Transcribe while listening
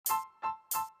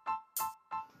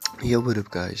Yo, what up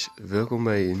guys? Welkom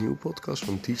bij een nieuwe podcast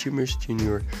van Teacher Mus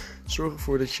Junior. Zorg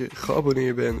ervoor dat je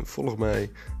geabonneerd bent, volg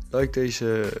mij, like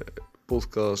deze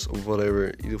podcast of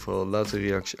whatever. In ieder geval laat een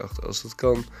reactie achter als dat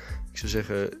kan. Ik zou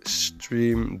zeggen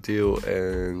stream, deel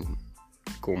en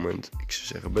comment. Ik zou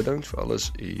zeggen bedankt voor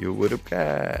alles. Yo, what up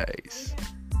guys?